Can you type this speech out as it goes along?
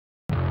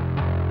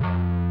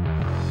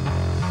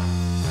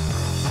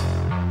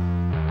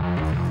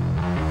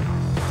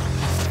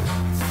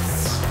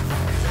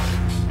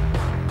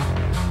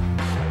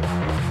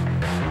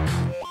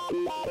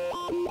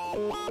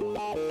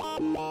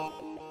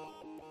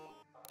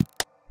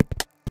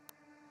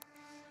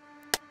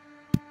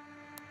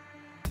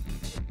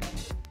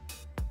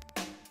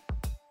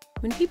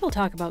When people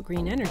talk about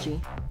green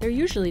energy, they're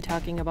usually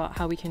talking about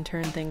how we can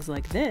turn things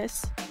like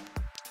this,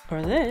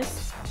 or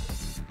this,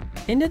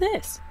 into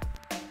this.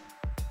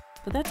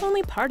 But that's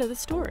only part of the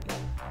story.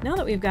 Now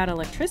that we've got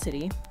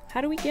electricity, how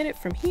do we get it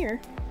from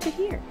here to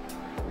here?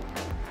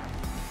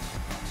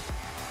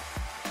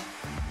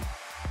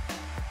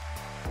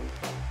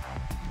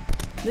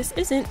 This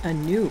isn't a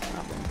new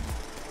problem.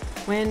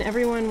 When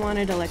everyone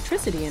wanted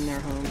electricity in their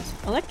homes,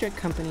 electric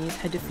companies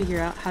had to figure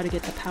out how to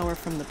get the power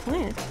from the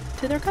plant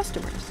to their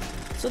customers.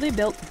 So they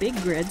built big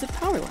grids of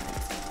power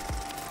lines.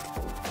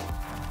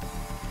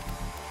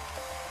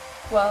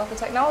 Well, the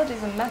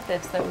technologies and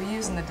methods that we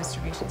use in the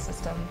distribution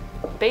system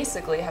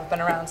basically have been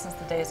around since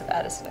the days of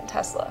Edison and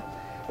Tesla.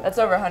 That's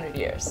over 100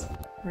 years.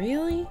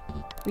 Really?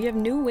 We have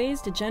new ways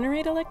to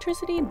generate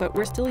electricity, but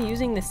we're still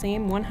using the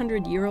same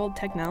 100-year-old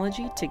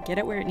technology to get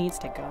it where it needs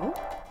to go?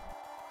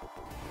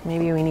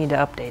 Maybe we need to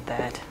update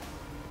that.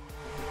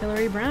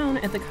 Hillary Brown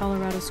at the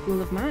Colorado School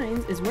of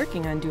Mines is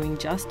working on doing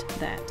just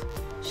that.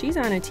 She's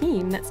on a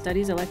team that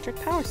studies electric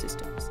power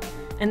systems,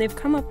 and they've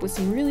come up with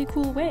some really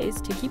cool ways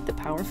to keep the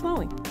power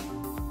flowing.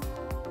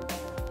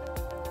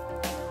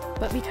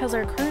 But because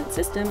our current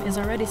system is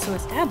already so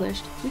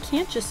established, we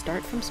can't just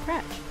start from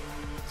scratch.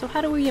 So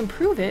how do we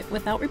improve it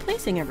without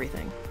replacing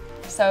everything?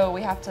 So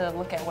we have to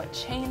look at what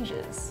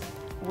changes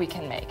we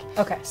can make.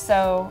 Okay.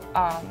 So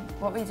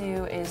what we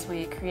do is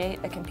we create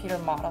a computer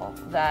model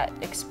that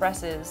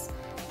expresses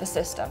the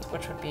systems,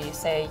 which would be,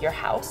 say, your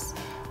house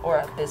or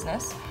a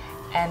business,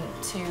 and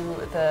to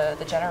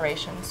the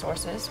generation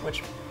sources,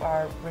 which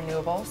are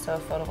renewable, so a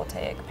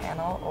photovoltaic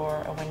panel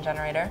or a wind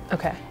generator.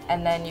 Okay.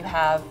 And then you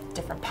have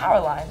different power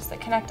lines that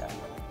connect them.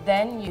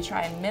 Then you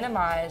try and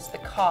minimize the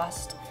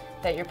cost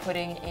that you're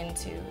putting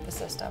into the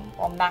system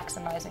while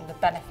maximizing the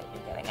benefit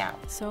you're getting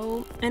out.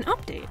 So, an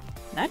update.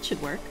 That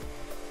should work.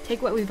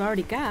 Take what we've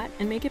already got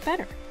and make it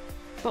better.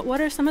 But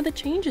what are some of the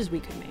changes we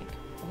could make?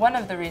 One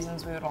of the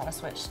reasons we would want to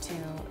switch to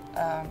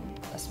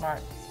a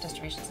smart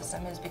distribution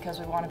system is because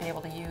we want to be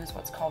able to use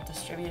what's called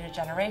distributed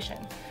generation.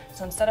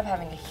 So instead of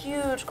having a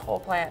huge coal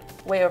plant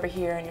way over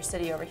here in your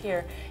city over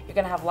here, you're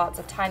going to have lots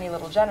of tiny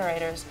little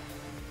generators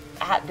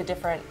at the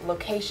different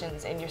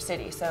locations in your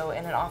city, so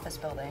in an office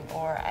building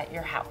or at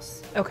your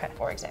house, Okay.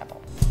 for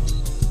example.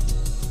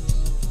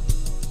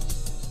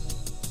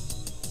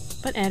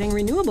 But adding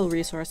renewable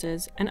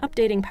resources and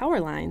updating power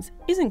lines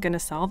isn't going to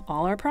solve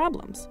all our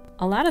problems.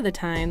 A lot of the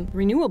time,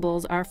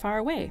 renewables are far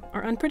away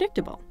or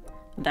unpredictable.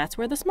 That's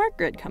where the smart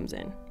grid comes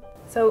in.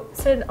 So,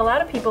 Sid, a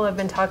lot of people have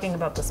been talking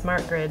about the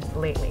smart grid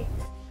lately.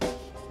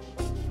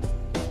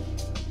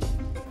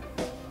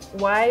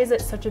 Why is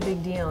it such a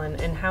big deal,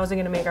 and how is it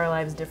going to make our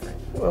lives different?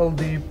 Well,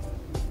 the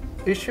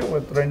issue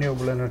with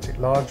renewable energy,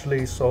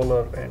 largely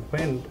solar and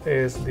wind,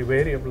 is the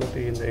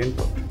variability in the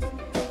input.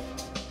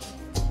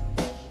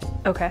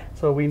 Okay.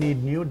 So we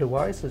need new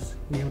devices,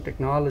 new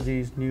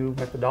technologies, new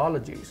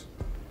methodologies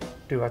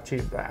to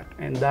achieve that,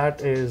 and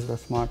that is the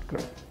smart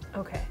grid.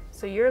 Okay.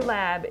 So your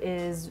lab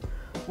is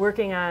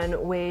working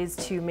on ways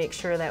to make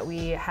sure that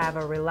we have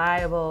a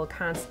reliable,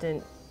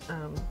 constant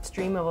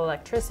stream of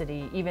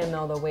electricity, even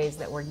though the ways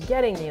that we're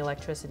getting the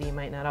electricity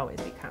might not always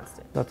be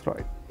constant. That's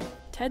right.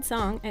 Ted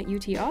Song at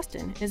UT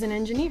Austin is an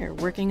engineer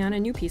working on a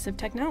new piece of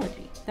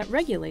technology that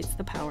regulates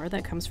the power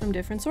that comes from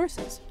different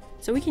sources,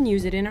 so we can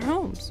use it in our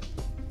homes.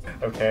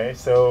 Okay,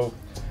 so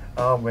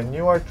when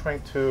you are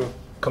trying to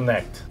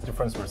connect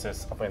different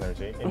sources of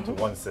energy into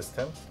one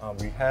system,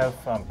 we have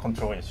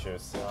control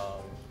issues.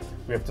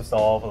 We have to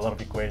solve a lot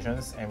of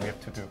equations, and we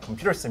have to do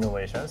computer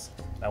simulations.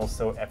 And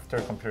also, after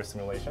computer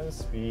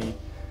simulations, we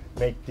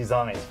make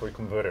designs for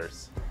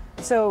converters.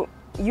 So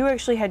you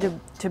actually had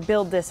to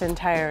build this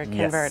entire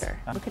converter.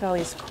 Yes. Look at all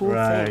these cool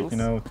Right, things. you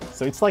know,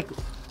 so it's like,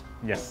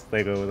 yes,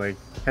 Lego, like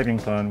having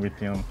fun with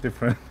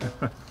different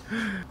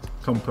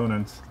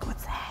components.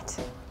 What's that?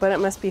 But it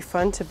must be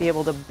fun to be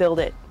able to build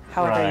it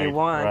however you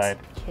want. Right.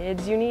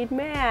 Kids, you need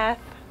math.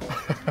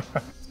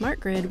 Smart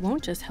grid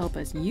won't just help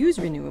us use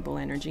renewable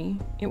energy,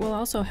 it will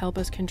also help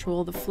us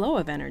control the flow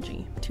of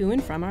energy to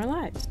and from our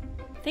lives.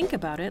 Think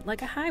about it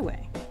like a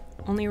highway.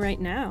 Only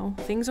right now,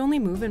 things only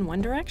move in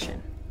one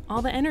direction.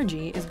 All the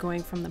energy is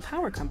going from the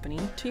power company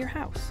to your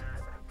house.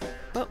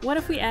 But what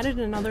if we added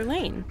another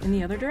lane in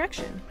the other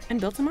direction and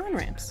built some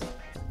on-ramps?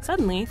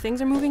 Suddenly, things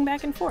are moving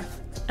back and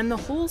forth, and the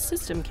whole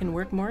system can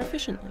work more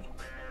efficiently.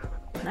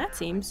 That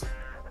seems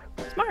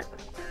smart.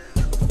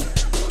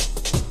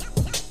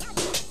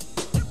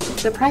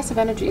 The price of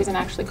energy isn't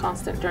actually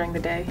constant during the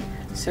day,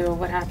 so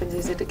what happens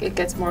is it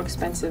gets more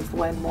expensive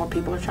when more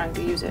people are trying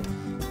to use it.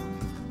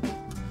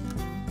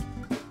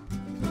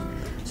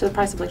 So the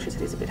price of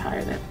electricity is a bit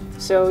higher then.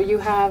 So you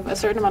have a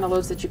certain amount of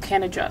loads that you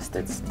can adjust.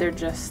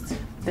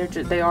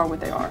 They are what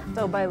they are.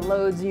 So by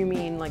loads, you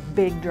mean like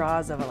big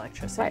draws of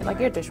electricity? Right, like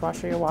your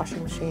dishwasher, your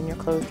washing machine, your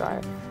clothes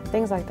dryer,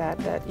 things like that.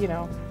 That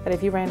that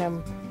if you ran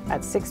them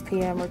at 6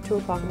 p.m. or 2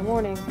 o'clock in the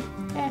morning,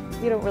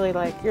 you don't really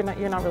you're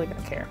not really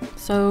gonna care.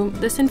 So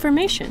this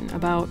information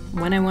about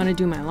when I want to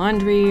do my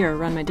laundry or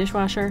run my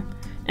dishwasher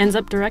ends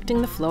up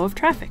directing the flow of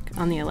traffic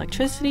on the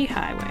electricity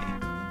highway.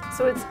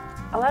 So it's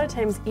a lot of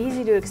times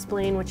easy to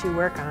explain what you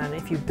work on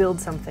if you build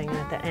something and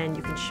at the end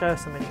you can show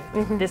somebody,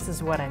 this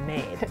is what I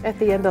made. At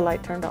the end, the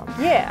light turned on.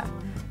 Yeah.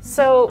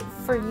 So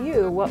for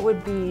you, what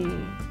would be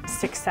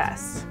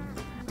success?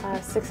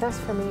 Success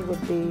for me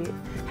would be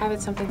Have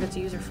it something that's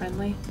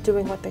user-friendly.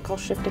 doing what they call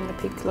shifting the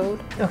peak load,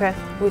 Okay.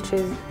 which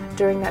is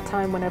during that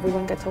time when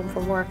everyone gets home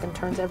from work and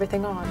turns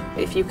everything on.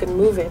 If you can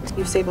move it,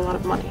 you save a lot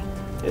of money,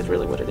 is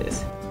really what it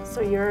is.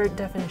 So your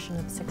definition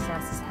of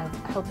success is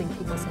helping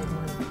people save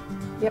money.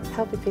 Yep,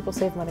 helping people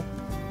save money.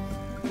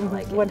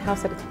 like it. One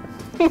house at a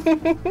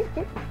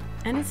time.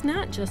 And it's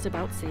not just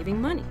about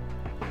saving money.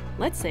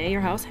 Let's say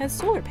your house has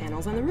solar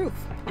panels on the roof,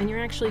 and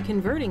you're actually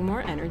converting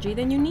more energy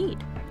than you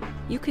need.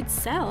 You could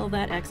sell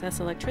that excess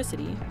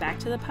electricity back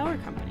to the power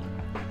company.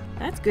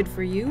 That's good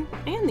for you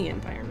and the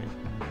environment.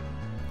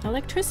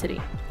 Electricity.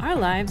 Our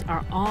lives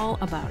are all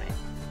about it.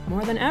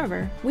 More than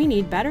ever, we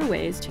need better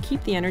ways to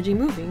keep the energy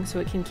moving so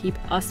it can keep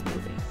us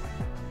moving.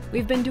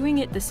 We've been doing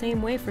it the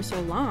same way for so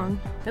long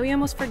that we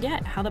almost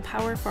forget how the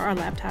power for our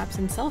laptops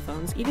and cell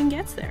phones even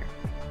gets there.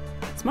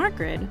 Smart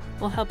Grid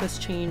will help us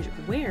change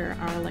where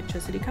our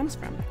electricity comes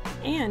from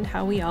and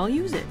how we all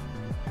use it.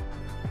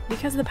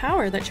 Because the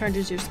power that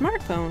charges your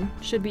smartphone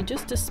should be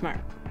just as smart.